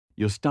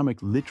Your stomach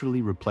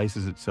literally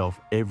replaces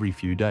itself every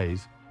few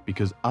days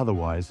because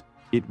otherwise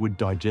it would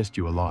digest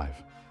you alive.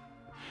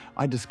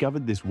 I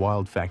discovered this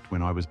wild fact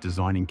when I was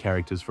designing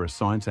characters for a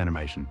science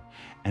animation,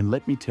 and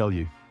let me tell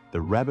you, the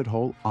rabbit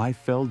hole I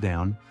fell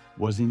down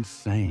was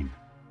insane.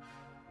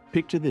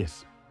 Picture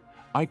this.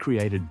 I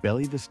created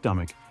Belly the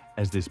stomach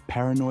as this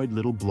paranoid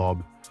little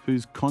blob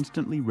who's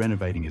constantly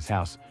renovating his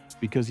house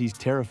because he's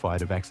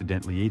terrified of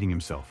accidentally eating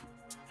himself.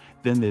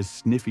 Then there's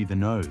Sniffy the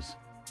nose,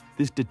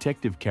 this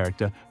detective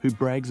character who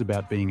brags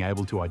about being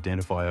able to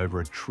identify over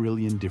 1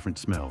 trillion different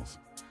smells.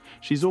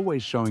 She's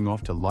always showing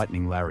off to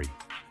Lightning Larry,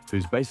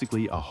 who's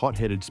basically a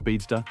hot-headed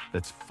speedster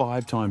that's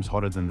 5 times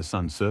hotter than the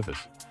sun's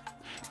surface.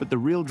 But the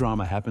real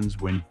drama happens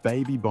when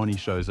baby Bonnie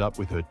shows up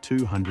with her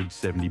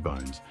 270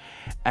 bones,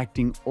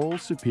 acting all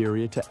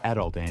superior to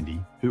adult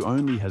Andy, who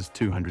only has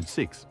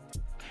 206.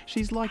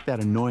 She's like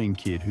that annoying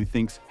kid who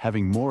thinks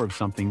having more of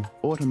something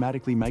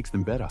automatically makes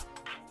them better.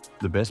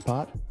 The best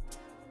part?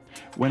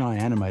 When I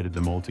animated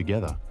them all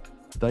together,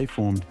 they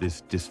formed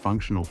this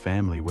dysfunctional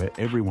family where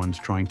everyone's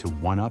trying to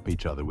one-up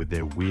each other with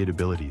their weird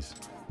abilities.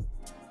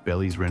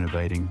 Belly's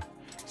renovating,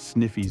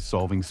 Sniffy's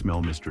solving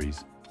smell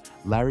mysteries,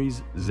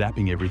 Larry's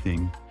zapping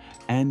everything,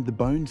 and the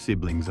Bone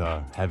siblings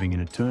are having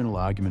an eternal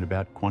argument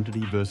about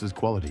quantity versus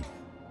quality.